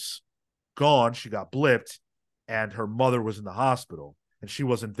Monica was gone. She got blipped, and her mother was in the hospital and she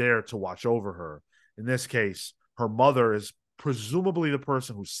wasn't there to watch over her. In this case, her mother is presumably the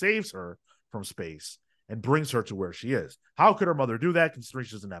person who saves her from space and brings her to where she is. How could her mother do that considering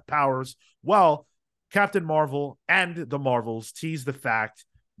she doesn't have powers? Well, Captain Marvel and the Marvels tease the fact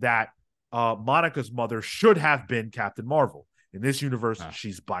that Monica's mother should have been Captain Marvel. In this universe,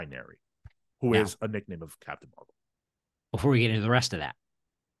 she's Binary, who is a nickname of Captain Marvel. Before we get into the rest of that,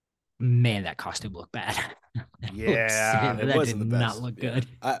 man, that costume looked bad. Yeah, it that wasn't did the best. not look good.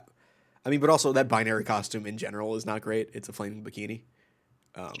 I mean, but also that Binary costume in general is not great. It's a flaming bikini.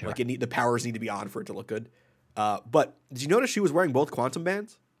 Sure. Like the powers need to be on for it to look good. But did you notice she was wearing both quantum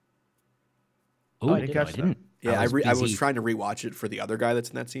bands? Oh, I didn't catch that. didn't. Yeah, I was busy. trying to rewatch it for the other guy that's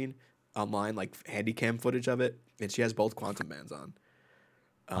in that scene online, like handy cam footage of it, and she has both quantum bands on.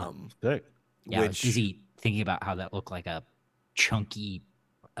 Sick. Yeah, I was busy thinking about how that looked like a chunky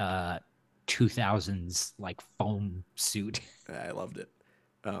 2000s like foam suit. I loved it.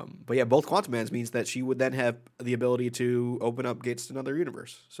 But yeah, both quantum bands means that she would then have the ability to open up gates to another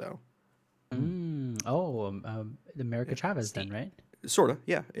universe. So, America Chavez then, right? sort of,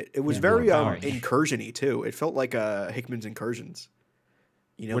 yeah. It was Yeah, very more power. incursion-y too. It felt like Hickman's Incursions.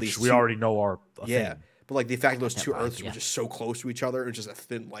 You know, Which these we two- already know are a yeah. thing. But like the fact those Yeah, two right, Earths yeah. were just so close to each other, and just a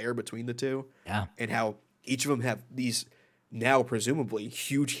thin layer between the two, Yeah. and how each of them have these now presumably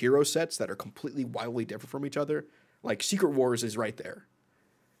huge hero sets that are completely wildly different from each other. Like Secret Wars is right there.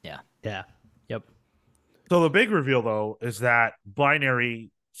 Yeah. Yeah. Yep. So the big reveal, though, is that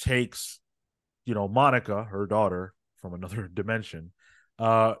Binary takes, Monica, her daughter from another dimension,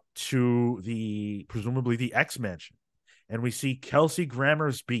 to presumably the X Mansion, and we see Kelsey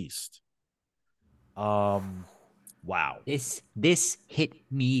Grammer's Beast. Wow. This hit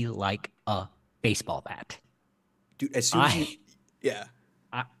me like a baseball bat. Dude, as soon as you, yeah.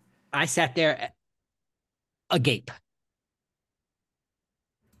 I sat there agape.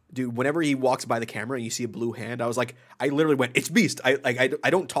 Dude, whenever he walks by the camera and you see a blue hand, I was like, I literally went, "It's Beast." I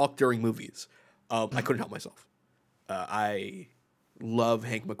don't talk during movies. I couldn't help myself. I love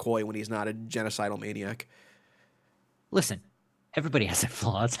Hank McCoy when he's not a genocidal maniac. Listen, everybody has their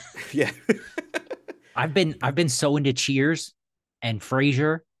flaws. Yeah. I've been so into Cheers and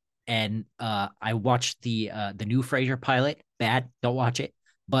Frasier, and I watched the new Frasier pilot. Bad, don't watch it.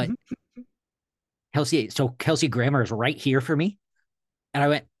 But Kelsey Grammer is right here for me, and I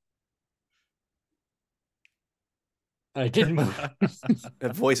went. I didn't move.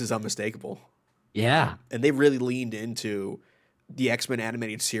 That voice is unmistakable. Yeah, And they really leaned into the X-Men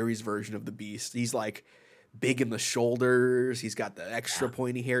animated series version of the Beast. He's like big in the shoulders. He's got the extra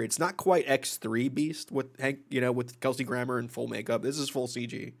pointy hair. It's not quite X3 Beast with Hank, with Kelsey Grammer in full makeup. This is full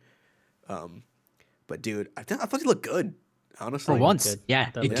CG. But dude, I thought he looked good. Honestly, for once, good.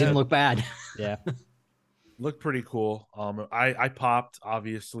 yeah, That it looked didn't good. look bad. Yeah. Looked pretty cool. I popped,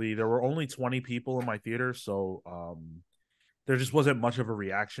 obviously. There were only 20 people in my theater, so there just wasn't much of a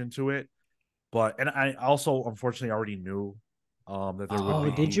reaction to it. And I also unfortunately already knew that there would Oh,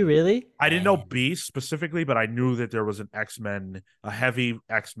 be. did you really? I didn't know Beast specifically, but I knew that there was a heavy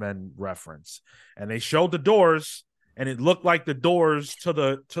X-Men reference. And they showed the doors, and it looked like the doors to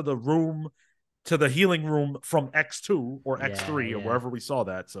the room, to the healing room from X2 or X3 or yeah. wherever we saw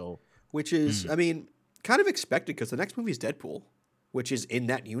that. So which is, I mean, kind of expected because the next movie is Deadpool, which is in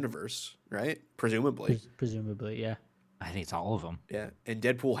that universe, right? Presumably. Presumably, yeah. I think it's all of them. Yeah, and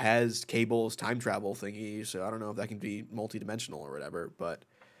Deadpool has Cable's time travel thingy, so I don't know if that can be multidimensional or whatever. But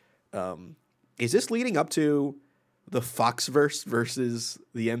is this leading up to the Foxverse versus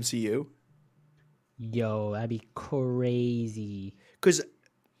the MCU? Yo, that'd be crazy. Because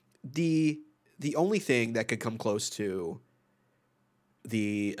the only thing that could come close to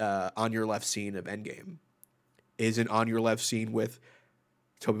the on your left scene of Endgame is an on your left scene with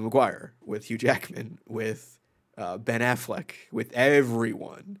Tobey Maguire, with Hugh Jackman, with Ben Affleck, with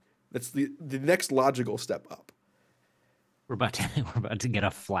everyone. That's the next logical step up. We're about to get a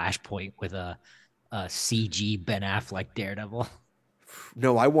flashpoint with a CG Ben Affleck Daredevil.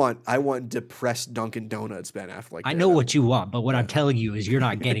 No, I want depressed Dunkin' Donuts Ben Affleck. I know what you want, but what I'm telling you is you're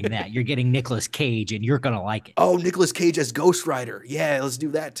not getting that. You're getting Nicolas Cage, and you're gonna like it. Oh, Nicolas Cage as Ghost Rider. Yeah, let's do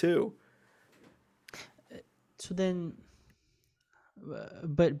that too. So then,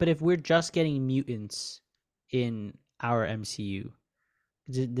 but if we're just getting mutants in our MCU,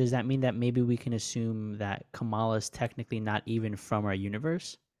 does that mean that maybe we can assume that Kamala's technically not even from our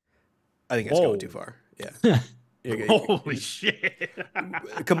universe? I think that's Whoa. going too far. Yeah. holy shit.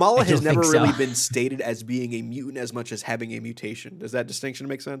 Kamala I has don't never think so. really been stated as being a mutant as much as having a mutation. Does that distinction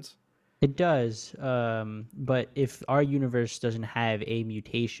make sense? It does, but if our universe doesn't have a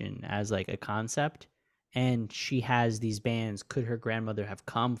mutation as like a concept, and she has these bands. Could her grandmother have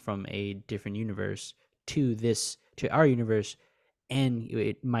come from a different universe to our universe, and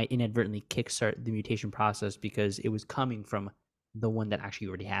it might inadvertently kickstart the mutation process because it was coming from the one that actually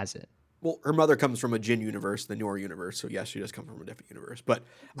already has it. Well, her mother comes from a Jin universe, the Noor universe, so yes, she does come from a different universe. But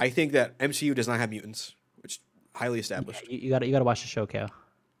I think that MCU does not have mutants, which is highly Yeah, established. you gotta watch the show, Kale.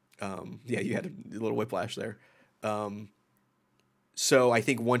 Yeah, you had a little whiplash there. So I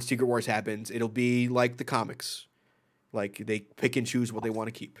think once Secret Wars happens, it'll be like the comics, like they pick and choose what they want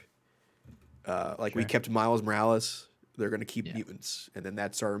to keep. Like we Sure. kept Miles Morales, they're gonna keep Yeah. mutants, and then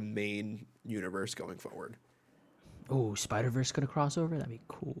that's our main universe going forward. Oh, Spider Verse gonna cross over? That'd be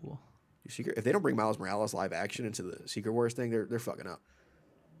cool. If they don't bring Miles Morales live action into the Secret Wars thing, they're fucking up.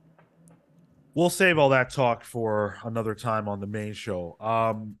 We'll save all that talk for another time on the main show.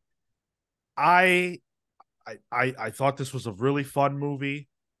 I I thought this was a really fun movie.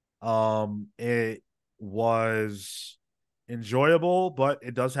 It was enjoyable, but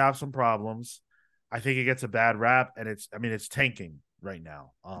it does have some problems. I think it gets a bad rap, and it's tanking right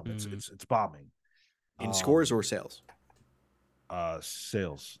now. It's bombing. In scores or sales.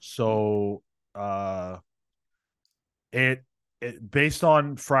 Sales. So it based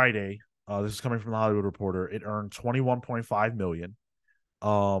on Friday, this is coming from the Hollywood Reporter, it earned 21.5 million.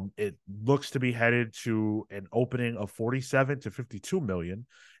 It looks to be headed to an opening of 47 to 52 million,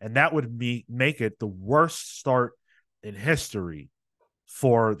 and that would make it the worst start in history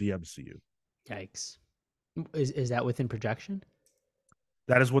for the MCU. Yikes! Is that within projection?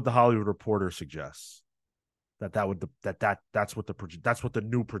 That is what the Hollywood Reporter suggests. That's what the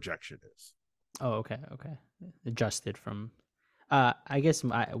new projection is. Oh, okay, okay. Adjusted from. I guess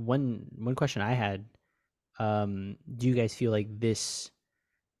my one question I had. Do you guys feel like this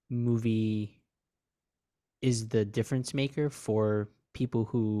movie is the difference maker for people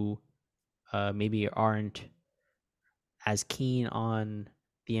who maybe aren't as keen on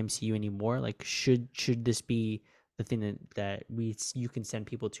the MCU anymore? Like, should this be the thing that you can send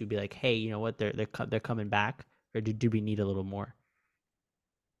people to be like, hey, you know what, they're coming back, or do we need a little more?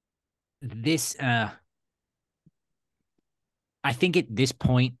 This, I think at this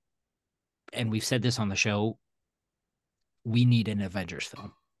point, and we've said this on the show, we need an Avengers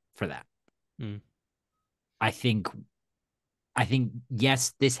film for that. Mm. I think,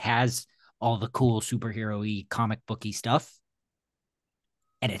 yes, this has all the cool superhero-y comic booky stuff,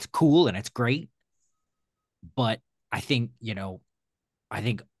 and it's cool and it's great. But I think, I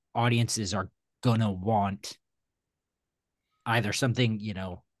think audiences are gonna want either something,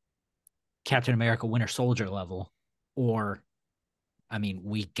 Captain America Winter Soldier level, or I mean,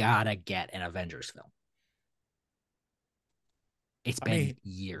 we gotta get an Avengers film. It's been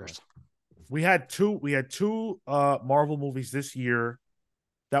years. We had two Marvel movies this year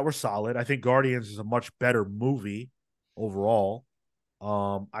that were solid. I think Guardians is a much better movie overall.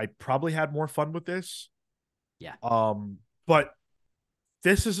 I probably had more fun with this. Yeah. But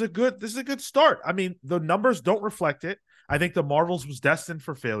this is a good start. I mean, the numbers don't reflect it. I think the Marvels was destined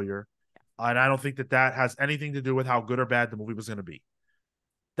for failure, and I don't think that has anything to do with how good or bad the movie was going to be.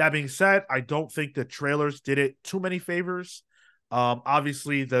 That being said, I don't think the trailers did it too many favors.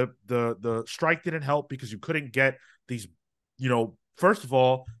 Obviously, the strike didn't help because you couldn't get these, first of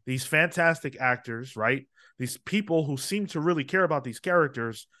all, these fantastic actors, right? These people who seem to really care about these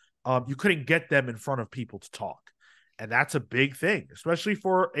characters. You couldn't get them in front of people to talk. And that's a big thing, especially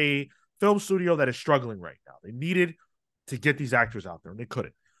for a film studio that is struggling right now. They needed to get these actors out there, and they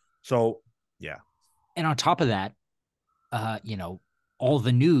couldn't. So, yeah. And on top of that, all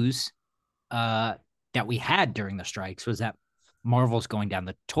the news that we had during the strikes was that Marvel's going down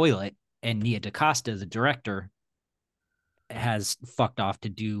the toilet, and Nia DaCosta, the director, has fucked off to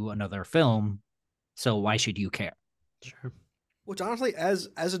do another film. So why should you care? Sure. Which honestly, as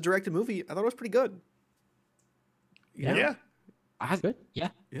a directed movie, I thought it was pretty good. Yeah. Good. Yeah.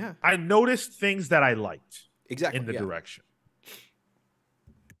 Yeah. I noticed things that I liked Exactly. in the yeah. direction.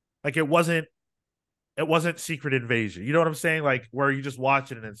 Like it wasn't Secret Invasion. You know what I'm saying? Like where you just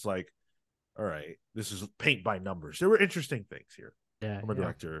watch it and it's like, all right, this is paint by numbers. There were interesting things here from a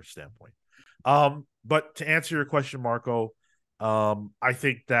director standpoint. But to answer your question, Marco, I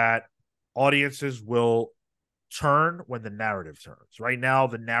think that audiences will turn when the narrative turns. Right now,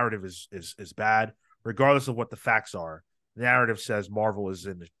 the narrative is bad, regardless of what the facts are. The narrative says Marvel is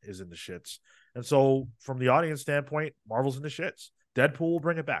in the shits, and so from the audience standpoint, Marvel's in the shits. Deadpool will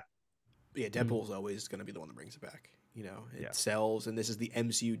bring it back. Yeah, Deadpool's always going to be the one that brings it back. It sells, and this is the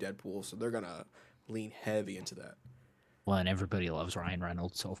MCU Deadpool, so they're going to lean heavy into that. Well, and everybody loves Ryan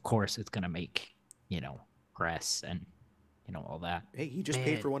Reynolds, so of course it's going to make, press and all that. Hey, he just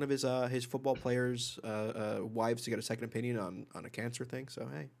paid for one of his football players' wives to get a second opinion on a cancer thing. So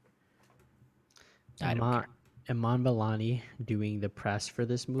hey, I don't care. Iman Vellani doing the press for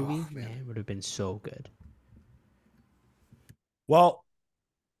this movie, man. man, would have been so good. Well,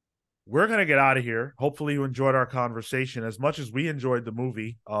 we're gonna get out of here. Hopefully, you enjoyed our conversation as much as we enjoyed the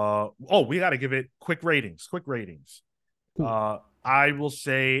movie. We got to give it quick ratings. I will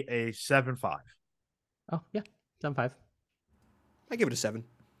say a 7.5. Oh yeah, 7.5. I give it a 7.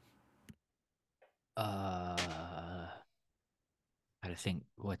 I think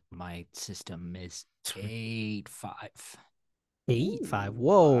what my system is 8.5. 8.5.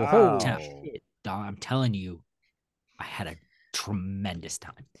 Whoa, Wow. holy shit. I'm telling you, I had a tremendous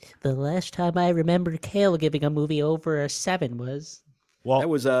time. The last time I remember Kale giving a movie over a 7 was... That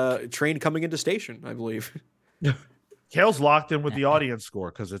was Train coming into station, I believe. Kale's locked in with the audience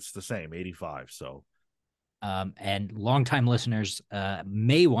score because it's the same, 85. So, and longtime listeners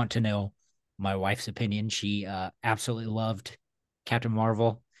may want to know my wife's opinion. She absolutely loved Captain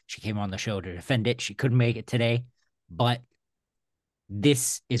Marvel. She came on the show to defend it. She couldn't make it today, but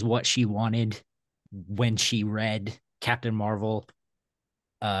this is what she wanted when she read Captain Marvel.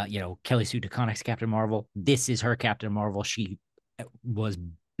 Kelly Sue DeConnick's Captain Marvel. This is her Captain Marvel. She was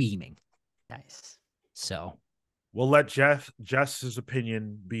beaming. Nice. So we'll let Jess's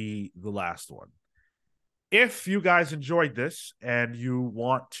opinion be the last one. If you guys enjoyed this and you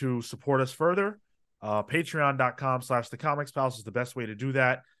want to support us further, patreon.com/thecomics is the best way to do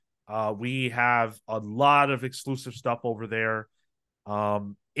that. We have a lot of exclusive stuff over there.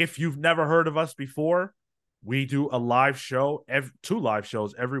 If you've never heard of us before, we do a live show, 2 live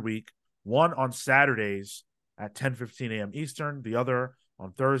shows every week. One on Saturdays at 10:15 a.m. Eastern. The other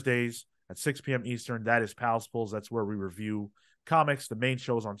on Thursdays at 6 p.m. Eastern. That is Pals Pulls. That's where we review comics. The main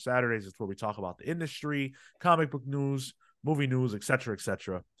shows on Saturdays. It's where we talk about the industry, comic book news, movie news, etc.,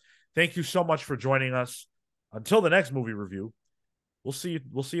 etc. Thank you so much for joining us. Until the next movie review, we'll see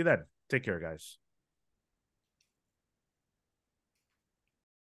you then. Take care, guys.